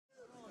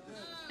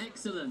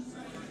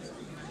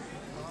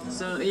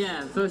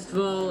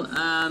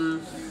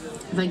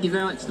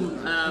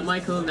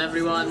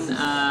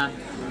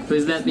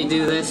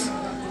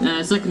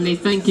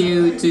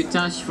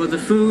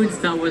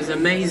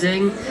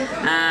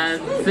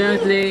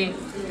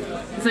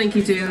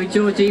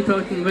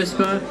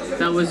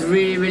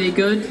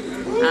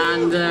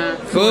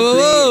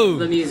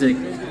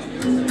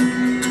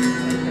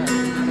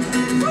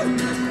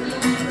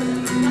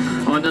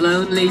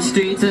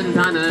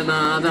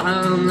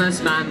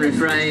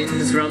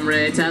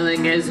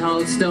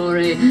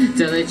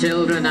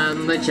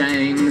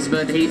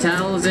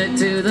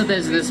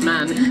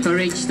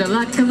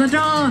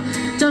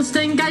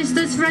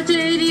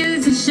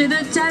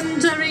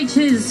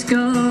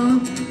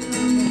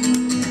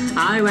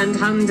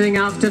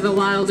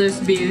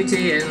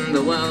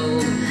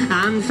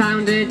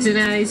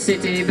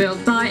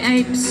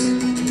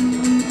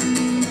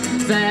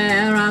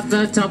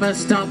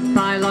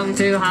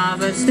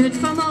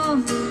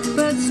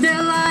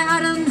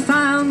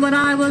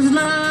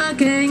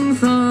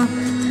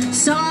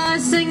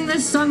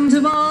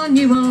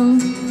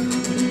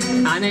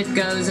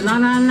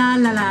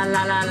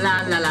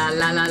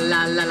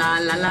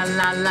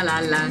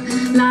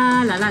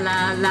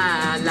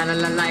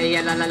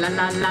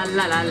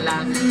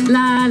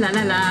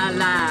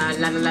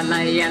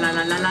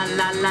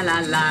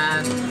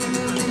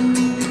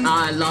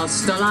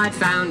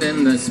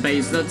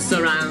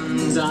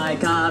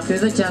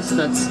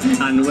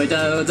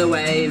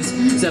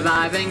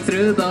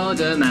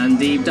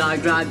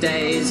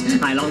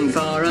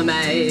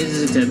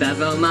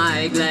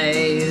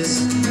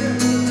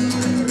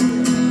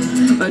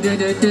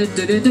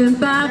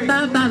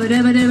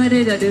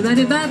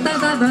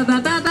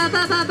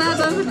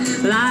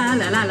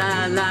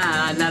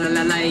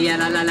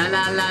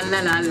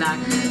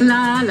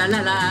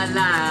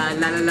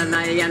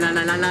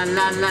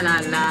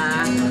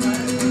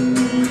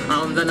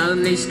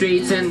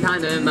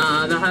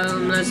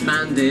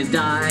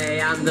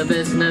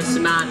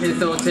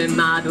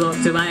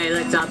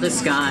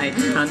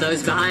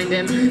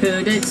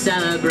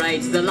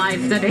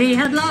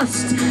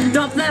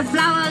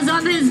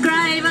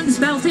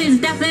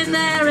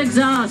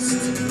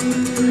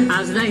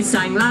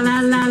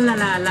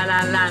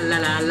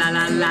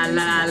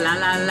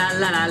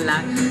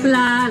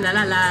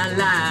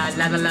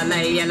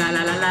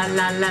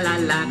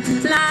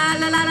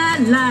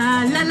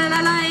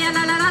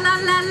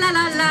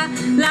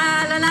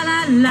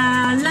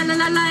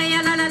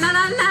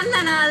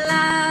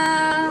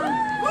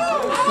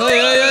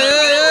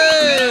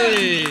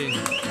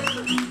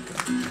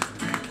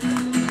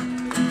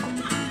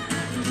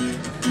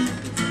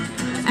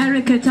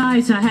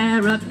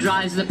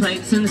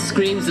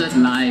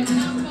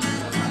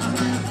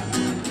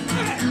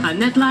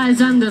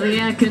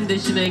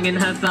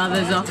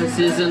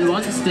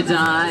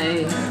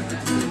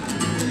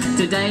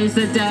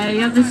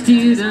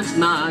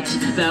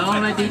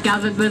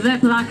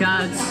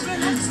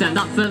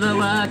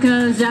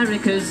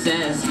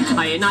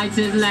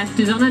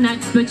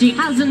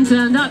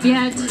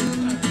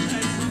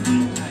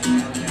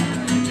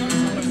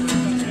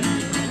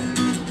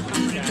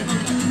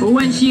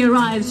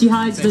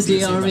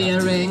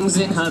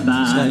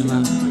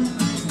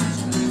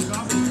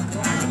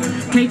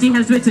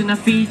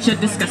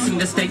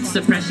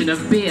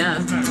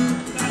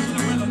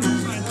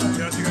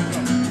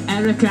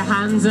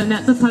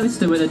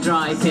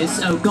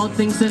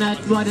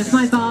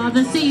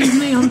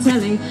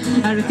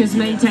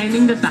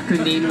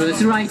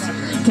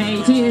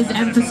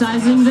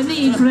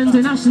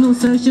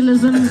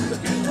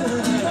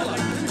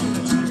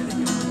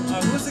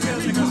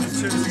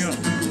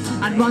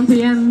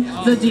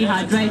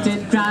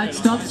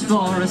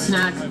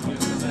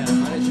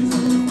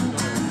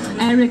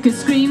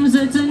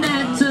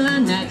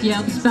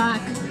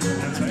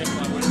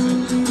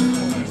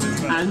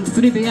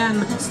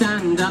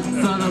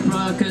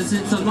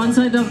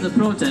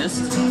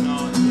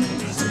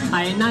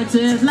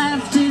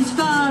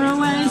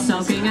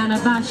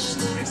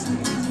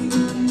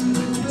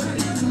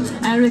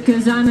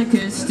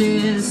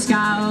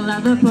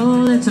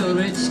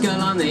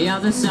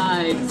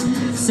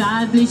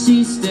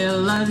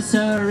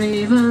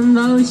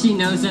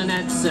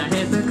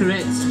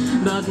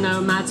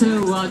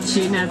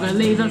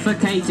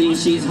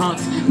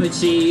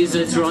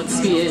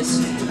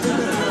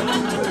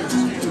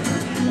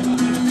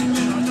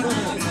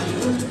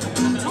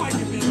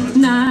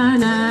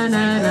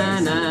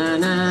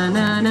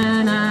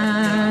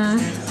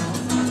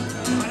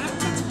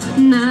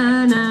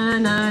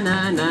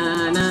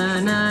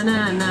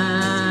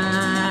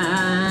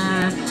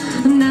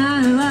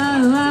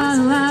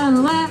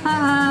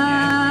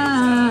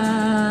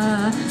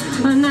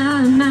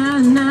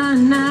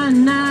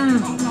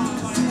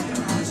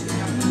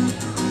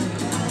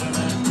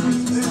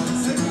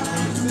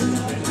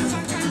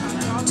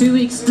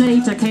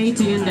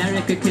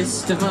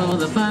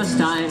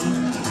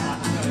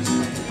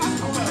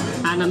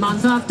And a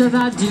month after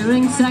that,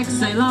 during sex,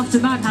 they laughed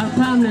about how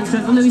permanent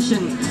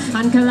revolution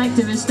and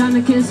collectivist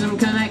anarchism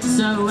connect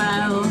so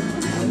well.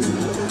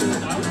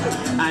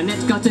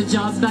 Annette got a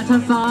job at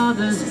her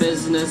father's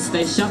business.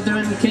 They shoved her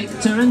and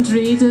kicked her and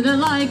treated her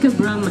like a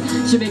broom.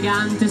 She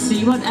began to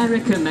see what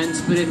Erica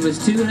meant, but it was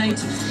too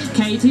late.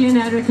 Katie and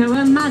Erica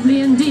were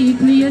madly and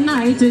deeply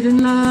united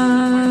in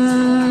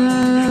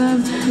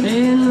love,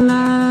 in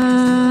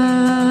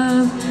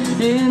love,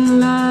 in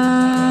love.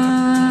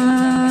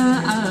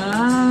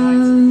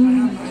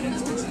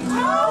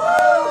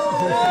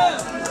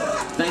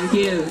 Thank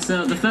you.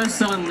 So the first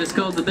song was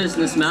called The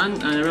Businessman,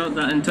 and I wrote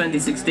that in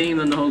 2016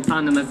 when the whole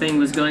Panama thing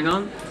was going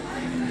on.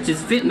 It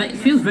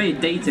feels very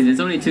dated. It's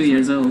only 2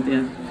 years old,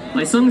 yeah.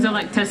 My songs are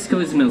like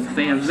Tesco's milk.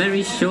 They have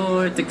very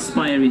short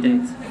expiry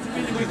dates.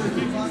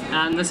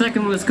 And the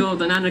second one was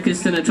called An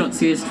Anarchist and a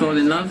Trotskyist Fall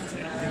in Love.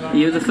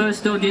 You're the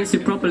first audience who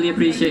properly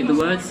appreciate the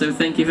words, so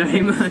thank you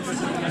very much.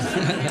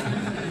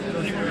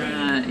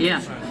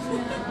 Yeah.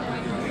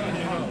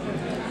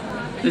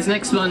 This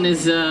next one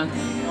is...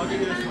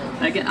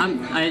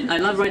 I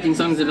love writing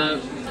songs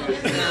about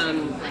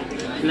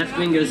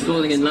left-wingers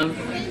falling in love,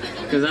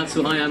 because that's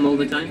what I am all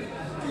the time.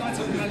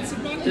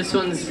 This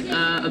one's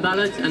a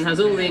ballad and has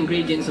all the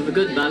ingredients of a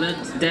good ballad: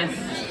 death,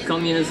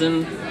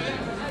 communism,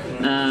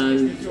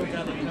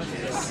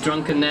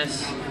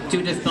 drunkenness,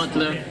 Judith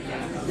Butler,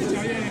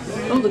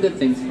 all the good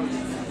things.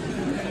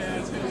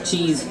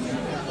 Cheese.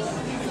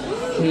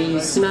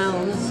 He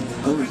smells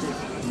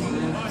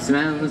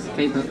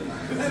paper.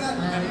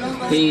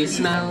 He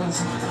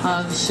smells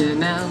of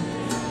Chanel,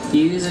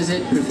 uses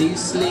it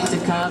profusely to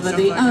cover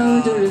the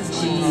odor of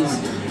cheese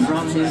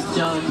from his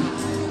job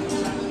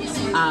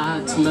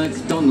at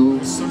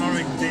McDonald's.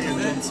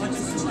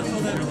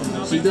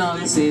 She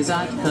glances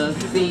at her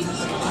feet,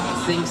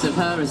 thinks of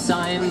her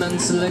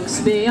assignments, looks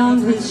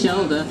beyond his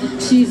shoulder.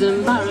 She's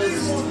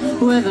embarrassed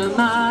with a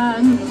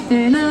man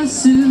in a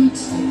suit.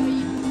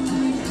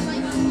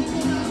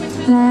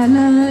 Their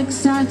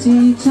looks at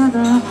each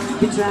other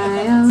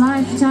betray a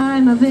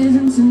lifetime of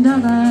isn't and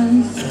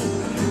others,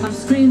 of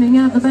screaming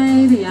at the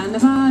baby and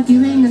of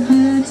arguing and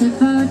who to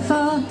vote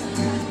for.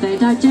 They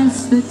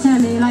digest the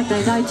telly like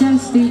they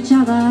digest each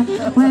other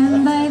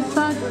when they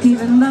fuck,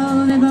 even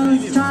though they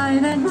both try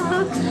their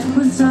luck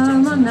with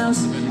someone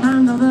else.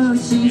 And although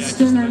she's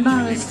still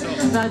embarrassed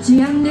that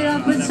she ended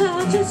up with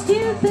such a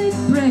stupid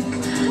prick,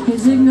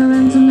 his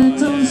ignorant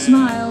little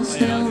smile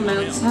still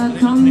melts her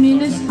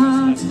communist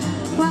heart.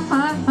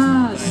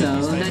 So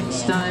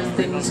next time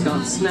things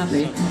got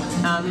snappy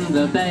and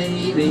the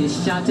baby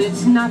shut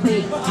its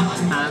nappy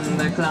and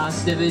the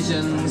class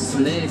division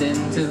slid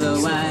into the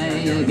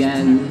way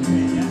again.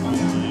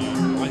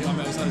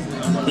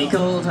 He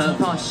called her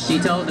posh, she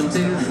told him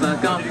to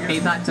fuck off. He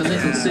packed a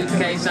little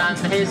suitcase and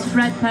his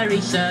Fred Perry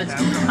shirt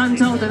and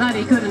told her that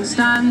he couldn't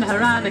stand her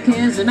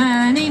anarchism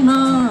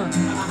anymore.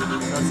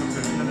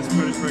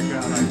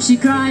 She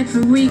cried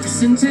for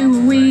weeks into a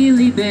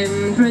wheelie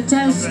bin,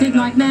 protested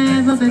like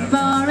never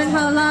before in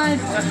her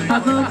life. Her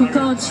vocal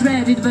cords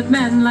shredded, but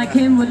men like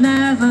him would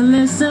never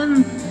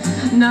listen,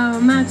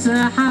 no matter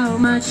how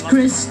much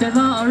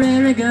Christopher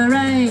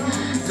Irigaray.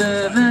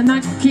 The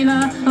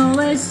vernacular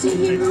always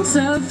seemed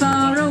so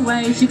far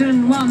away. She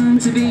didn't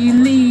want to be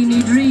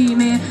leany,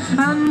 dreamy,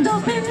 and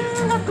up in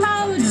the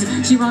clouds.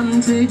 She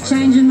wanted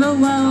change in the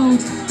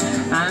world,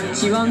 and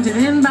she wanted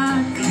him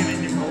back.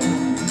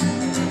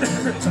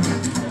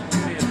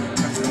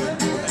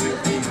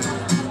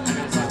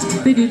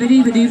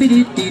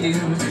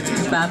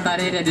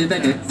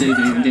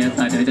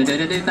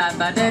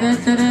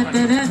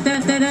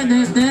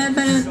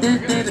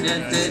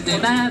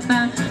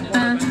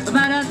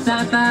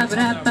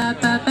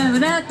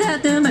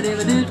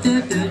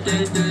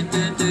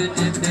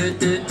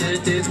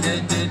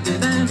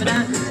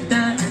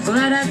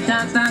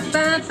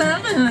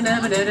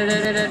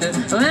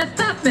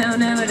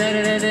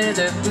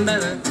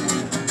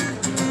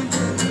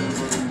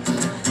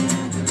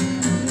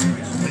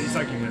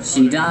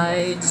 She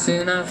died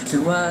soon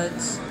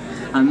afterwards,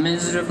 a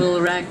miserable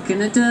wreck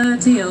in a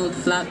dirty old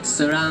flat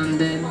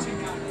surrounded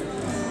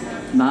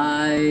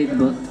by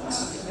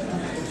books.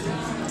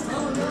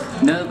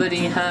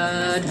 Nobody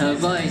heard her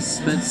voice,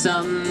 but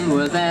some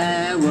were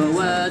there, were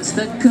words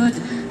that could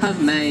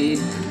have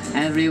made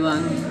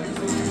everyone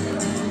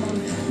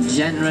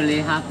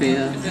generally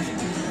happier.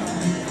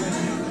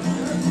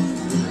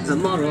 The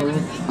moral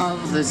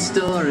of the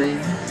story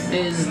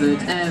is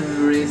that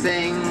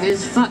everything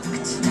is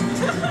fucked,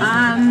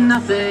 and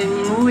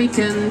nothing we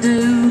can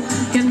do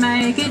can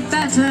make it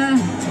better,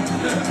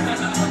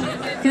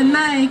 can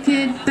make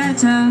it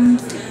better.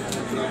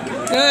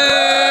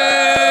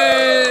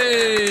 Hey!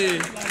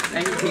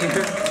 Thank you.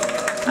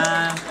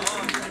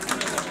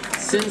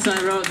 Since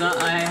I wrote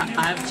that, I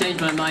have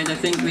changed my mind. I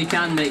think we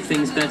can make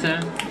things better.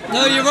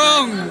 No, you're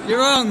wrong! You're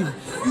wrong!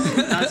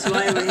 That's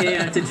why we're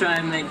here, to try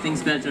and make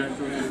things better.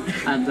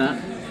 Add that.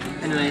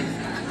 Anyway,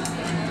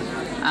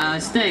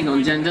 staying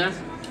on gender.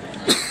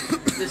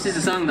 This is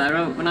a song that I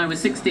wrote when I was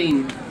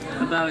 16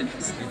 about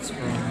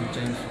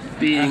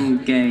being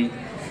gay.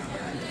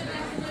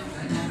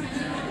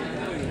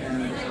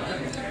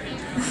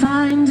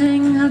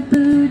 Finding her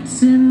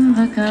boots in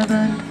the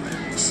cupboard,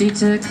 she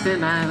took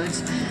them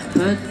out,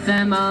 put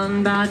them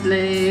on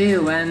badly,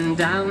 went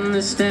down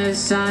the stairs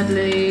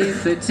sadly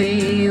for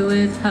tea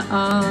with her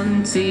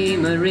Auntie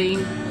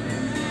Marie.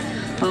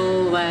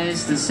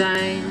 Always the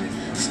same,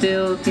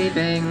 still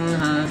keeping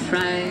her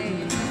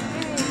frame.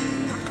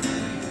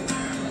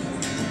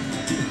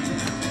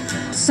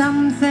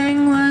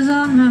 Something was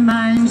on her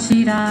mind,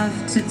 she'd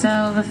have to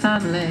tell the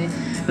family,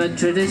 but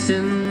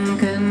tradition,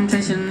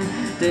 contrition,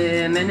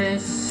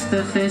 diminished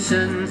the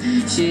fission.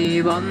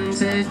 She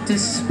wanted to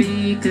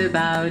speak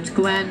about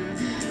Gwen,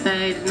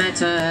 they'd met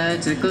her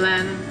to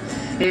Glen,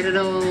 it had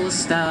all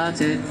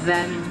started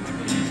then.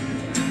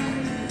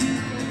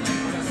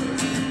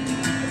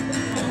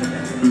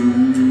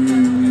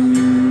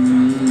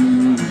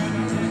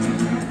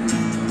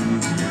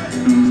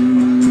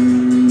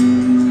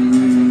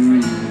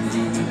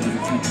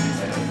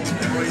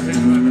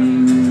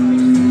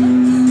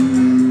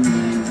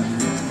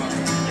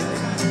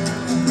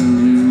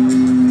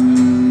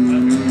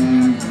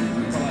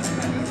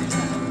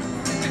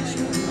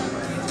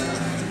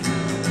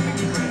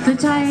 The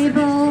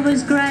table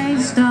was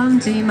graced,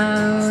 Auntie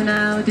Mo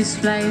now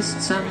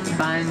displaced some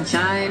fine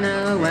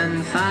china.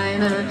 When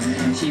finer,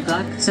 she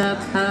plucked up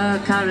her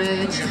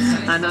courage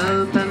and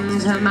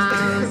opened her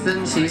mouth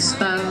and she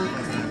spoke.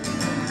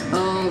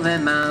 All their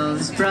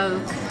mouths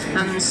broke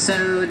and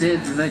so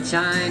did the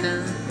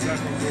china.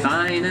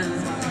 Finer,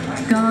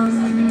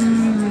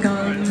 gone,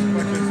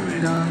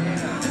 gone, gone.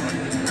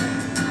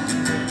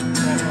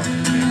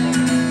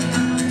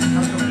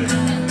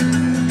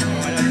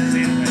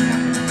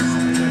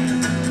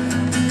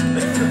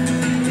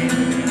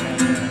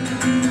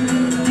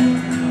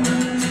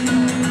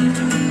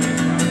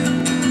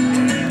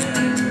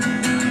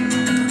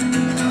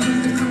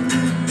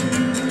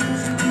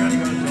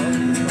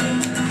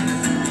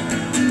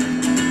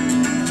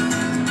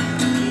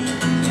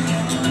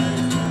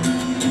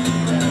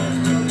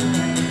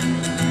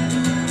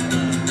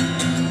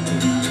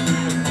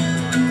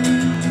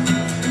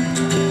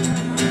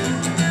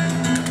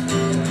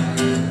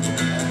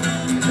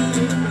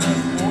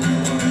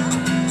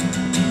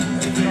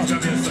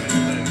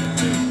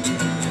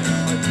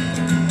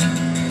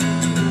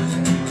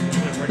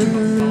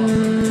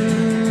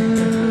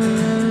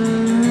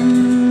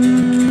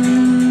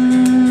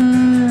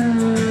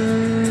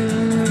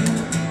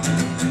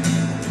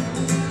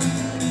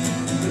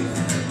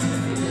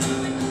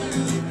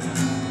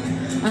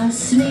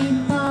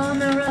 Asleep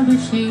on a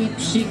rubbish heap,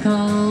 she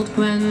called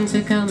Gwen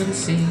to come and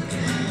see.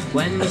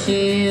 When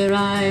she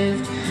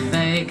arrived,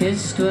 they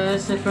kissed, were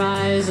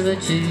surprised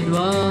that she'd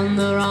worn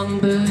the wrong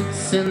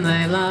boots, and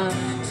they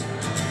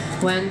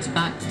laughed. Went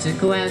back to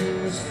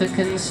Gwen's for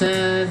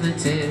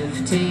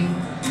conservative tea.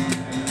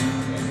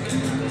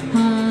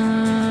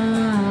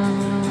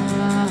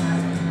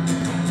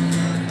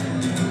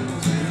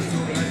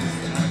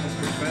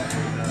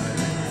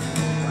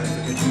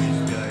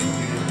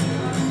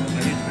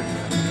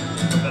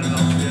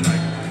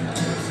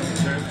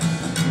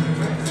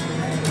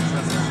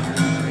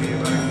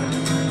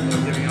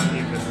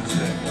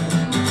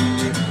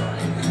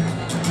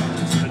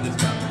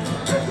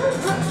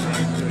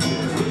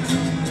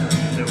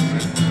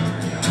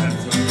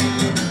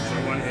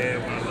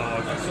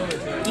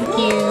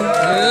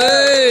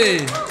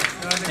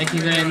 Thank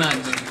you very much.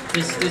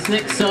 This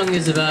next song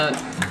is about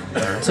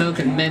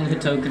men who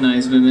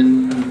tokenize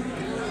women and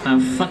how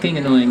fucking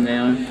annoying they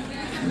are.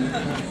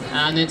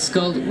 And it's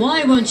called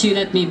Why Won't You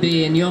Let Me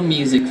Be in Your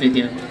Music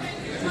Video?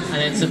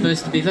 And it's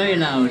supposed to be very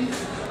loud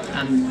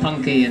and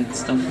punky and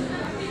stuff.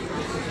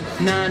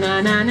 Na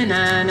na na na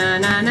na na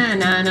na na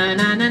na na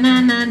na na na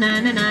na na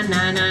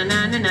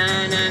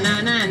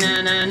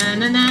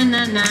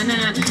na na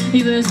na.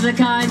 He was the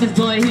kind of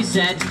boy who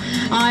said,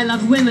 I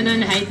love women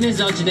and hate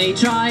misogyny,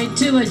 tried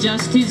to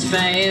adjust his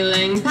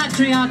failing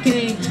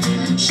patriarchy.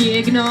 She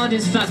ignored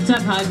his fucked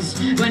up hugs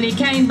when he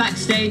came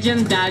backstage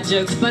and dad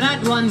joked, but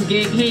at one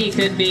gig he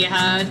could be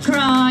heard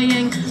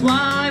crying,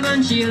 why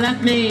won't you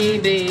let me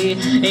be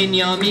in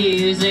your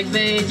music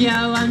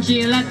video? Won't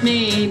you let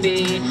me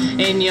be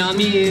in your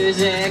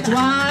music?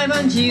 Why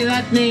won't you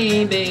let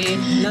me be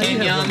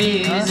in your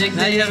music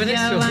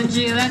video? Won't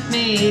you let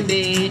me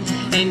be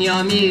in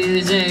your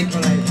music?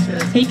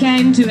 He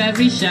came to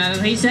every show,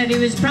 he said he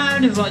was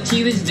proud of what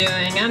she was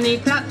doing, and he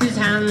clapped his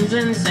hands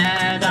and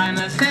said, I'm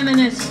a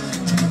feminist.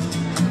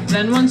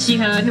 Then once she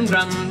heard him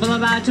grumble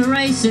about a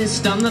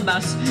racist on the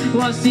bus,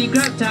 whilst he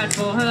groped out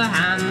for her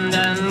hand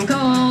and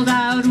called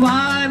out,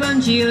 why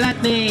won't you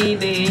let me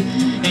be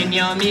in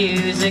your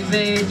music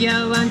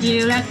video? Won't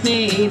you let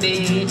me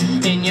be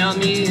in your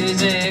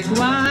music?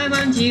 Why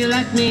won't you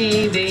let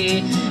me be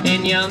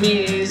in your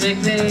music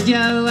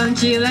video?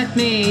 Won't you let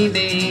me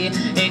be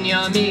in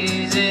your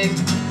music?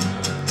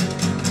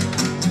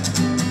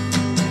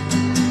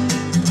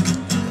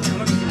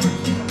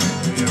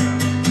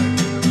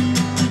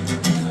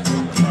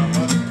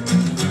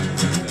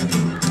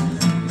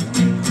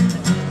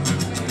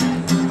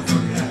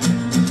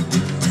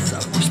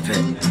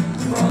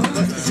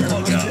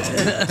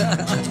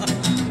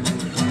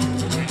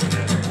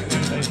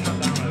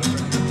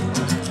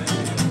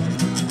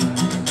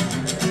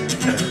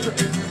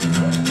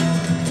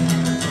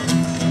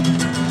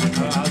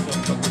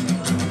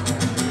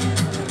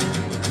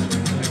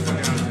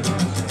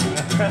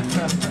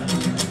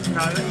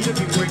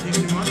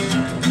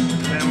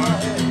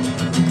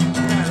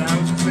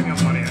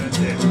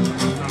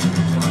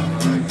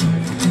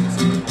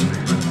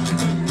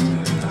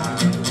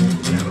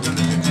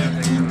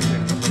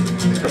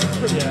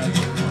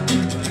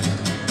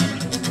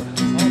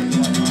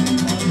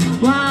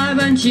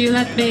 you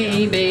let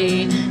me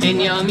be in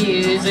your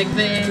music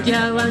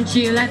video? Won't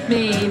you let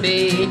me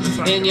be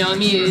in your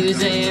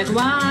music?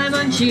 Why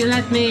won't you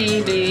let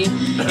me be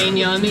in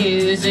your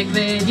music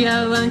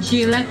video? Won't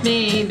you let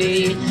me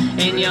be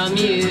in your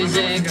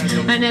music?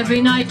 And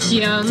every night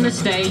she on the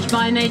stage,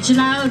 by nature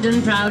loud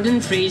and proud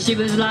and free, she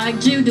was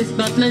like Judith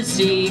Butler's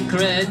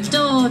secret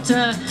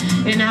daughter.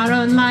 In her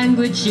own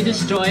language she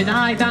destroyed the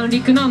high-bound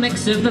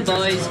economics of the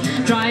boys,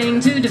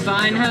 trying to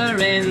define her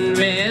in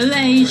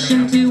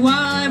relation to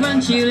why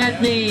won't you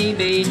let me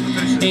be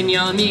in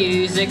your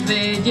music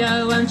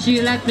video? Won't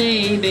you let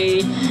me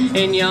be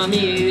in your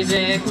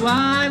music?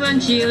 Why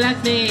won't you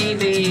let me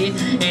be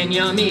in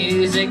your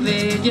music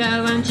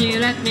video? Won't you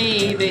let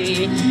me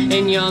be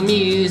in your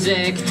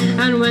music?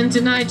 And when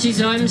tonight she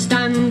saw him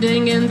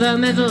standing in the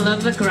middle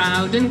of the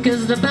crowd, and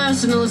cause the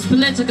personal's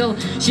political,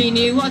 she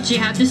knew what she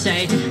had to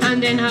say,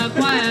 and in her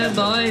choir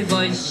boy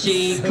voice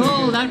she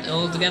called out,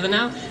 all together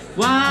now,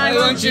 why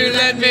won't you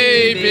let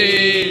me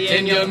be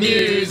in your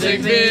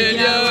music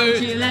video? Won't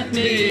you let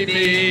me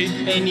be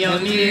in your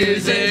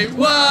music?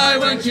 Why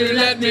won't you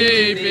let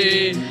me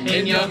be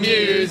in your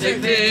music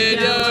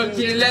video? Won't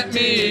you let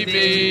me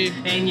be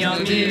in your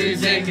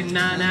music?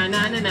 Na na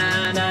na na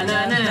na na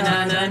na na na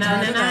na na na na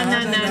na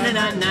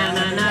na.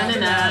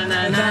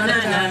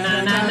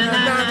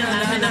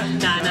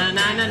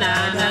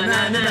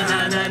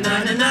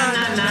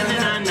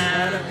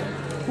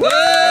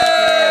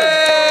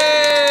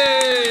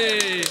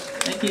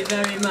 Thank you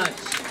very much.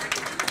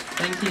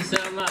 Thank you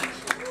so much.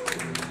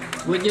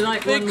 Would you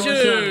like one more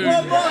song?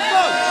 One more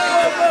song!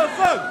 One more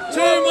song! 2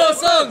 more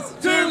songs!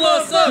 2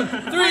 more songs!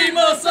 3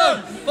 more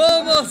songs!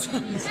 4 more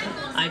songs!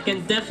 I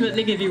can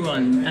definitely give you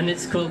one, and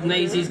it's called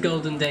Maisie's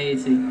Golden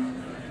Deity.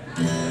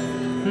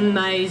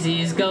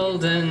 Maisie's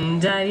Golden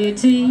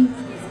Deity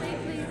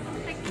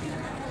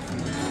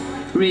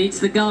reads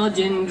The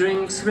Guardian,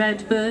 drinks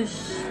Red Bush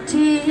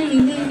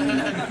tea,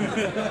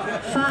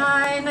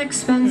 fine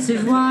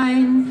expensive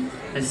wine,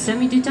 a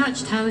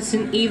semi-detached house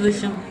in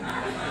Evesham,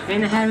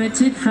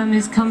 inherited from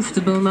his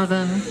comfortable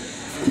mother,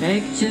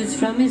 pictures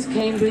from his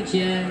Cambridge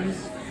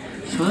years,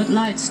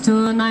 Footlights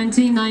Tour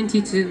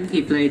 1992,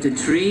 he played a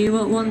tree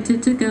what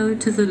wanted to go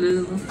to the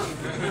loo.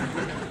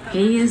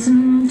 He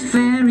isn't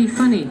very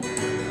funny,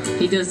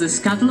 he does the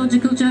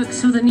scatological jokes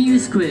for the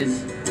news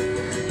quiz,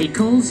 he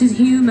calls his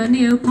humour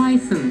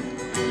Neo-Python,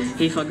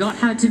 he forgot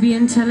how to be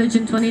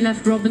intelligent when he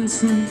left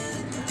Robinson,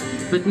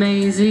 but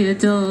Maisie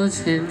adores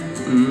him.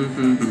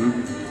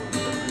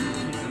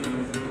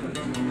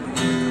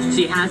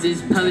 She has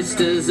his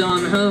posters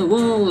on her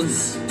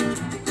walls,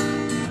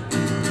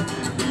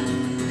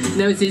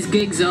 knows his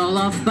gigs all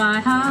off by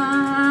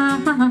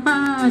heart,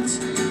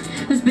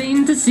 has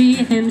been to see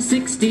him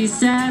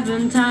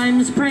 67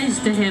 times, prays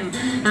to him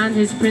and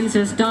his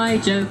Princess Di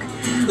joke.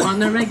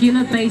 On a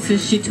regular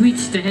basis she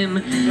tweets to him,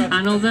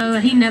 and although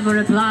he never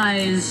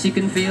replies, she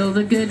can feel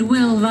the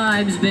goodwill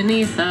vibes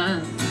beneath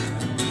her.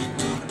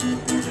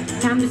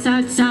 Camps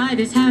outside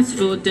his house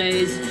for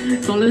days,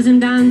 follows him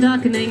down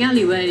darkening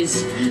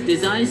alleyways,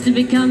 desires to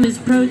become his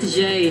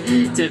protege,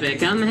 to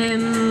become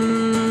him,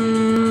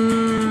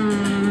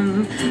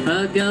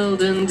 a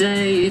golden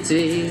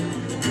deity.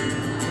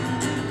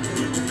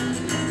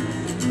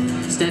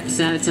 Steps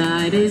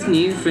outside his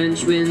new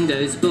French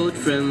windows, bought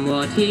from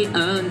what he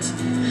earned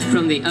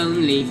from the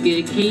only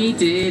gig he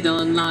did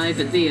on Live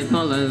at the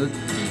Apollo.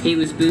 He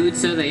was booed,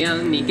 so they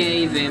only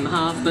gave him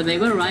half, but they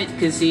were right,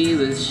 cause he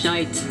was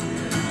shite.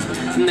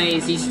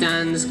 Maisie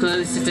stands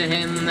closer to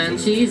him than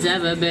she's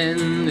ever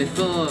been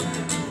before,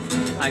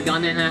 a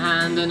gun in her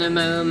hand, and a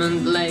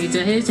moment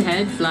later his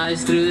head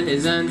flies through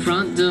his own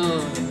front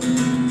door.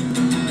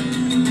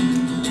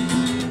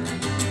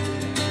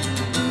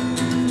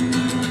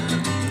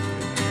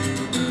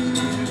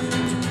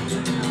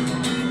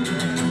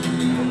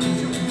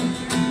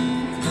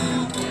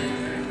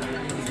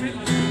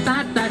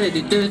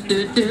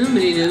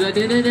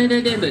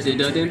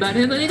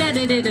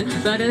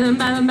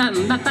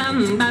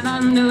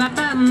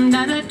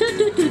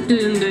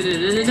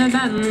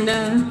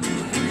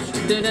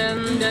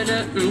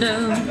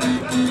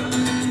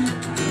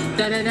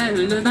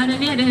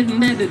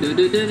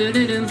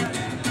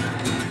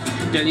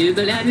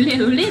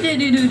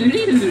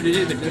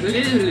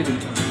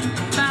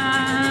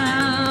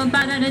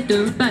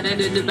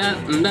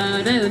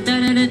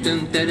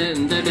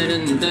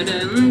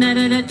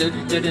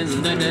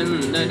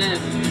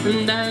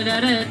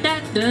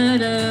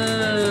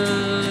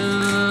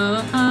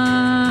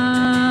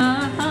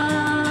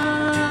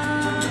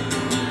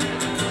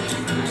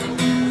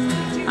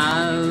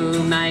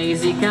 Oh,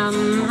 Maisie,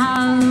 come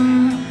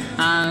home.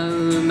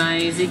 Oh,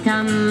 Maisie,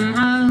 come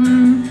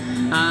home.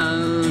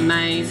 Oh,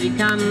 Maisie,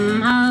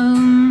 come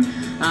home.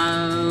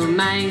 Oh,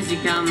 Maisie,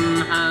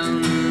 come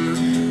home.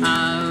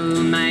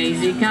 Oh,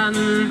 Maisie,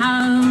 come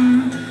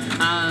home.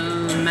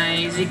 Oh,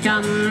 Maisie,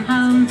 come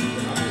home.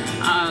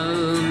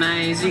 Oh,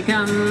 Maisie,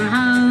 come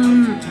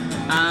home.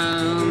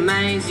 Oh,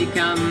 Maisie,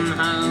 come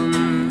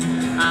home.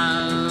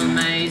 Oh,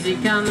 Maisie,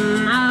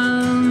 come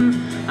home.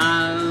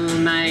 Oh,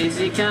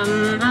 Maisie,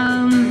 come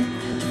home.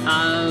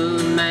 Oh,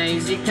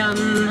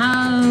 come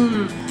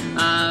home.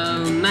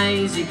 Oh,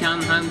 Maisie,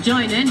 come home.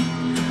 Join in.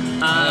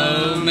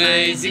 Oh,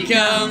 Maisie,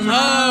 come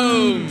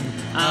home.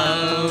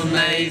 Oh,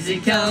 Maisie,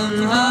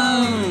 come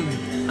home.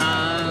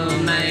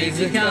 Oh,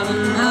 Maisie,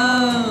 come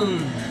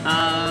home.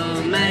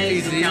 Oh,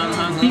 Maisie, come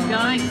home. Keep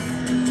going.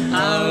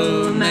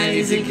 Oh,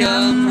 Maisie,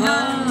 come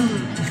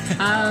home.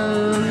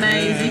 Oh,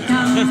 Maisie,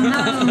 come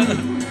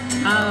home.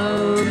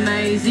 Oh,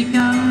 Maisie,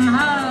 come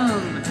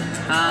home.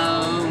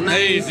 Oh,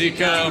 Maisie,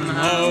 come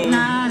home.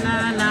 La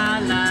la la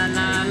la la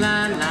la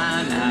la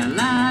la la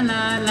la la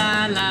la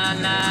la la la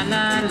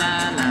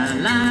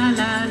la la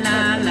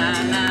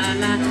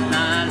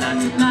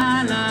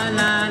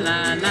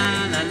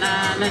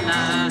la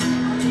la.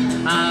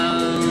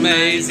 Oh,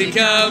 Maisie,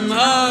 come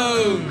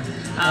home.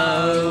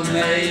 oh,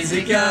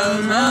 Maisie,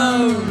 come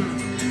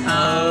home.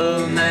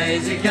 Oh,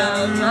 Maisie,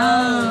 come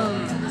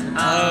home.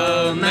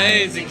 Oh,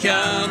 Maisie,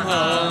 come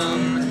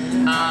home.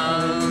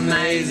 Oh,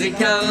 Maisie,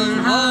 come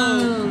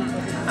home.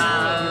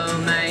 Oh,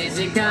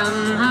 Maisie,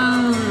 come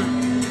home.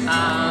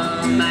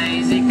 Oh,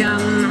 Maisie,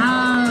 come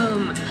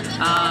home.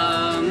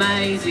 Oh,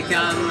 Maisie,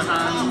 come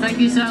home. Thank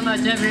you so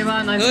much,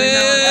 everyone. I've been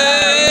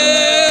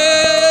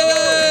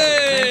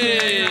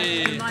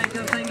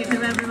Michael, thank you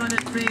to everyone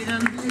at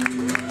Freedom.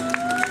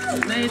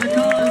 May the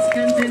cause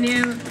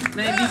continue.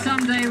 Maybe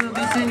someday we'll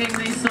be singing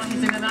these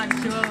songs in an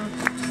actual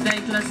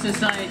stateless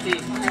society.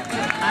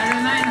 I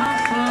remain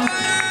hopeful.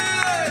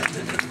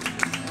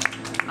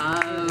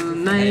 Oh,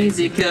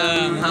 Maisie,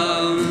 come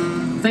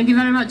home. Thank you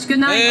very much. Good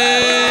night.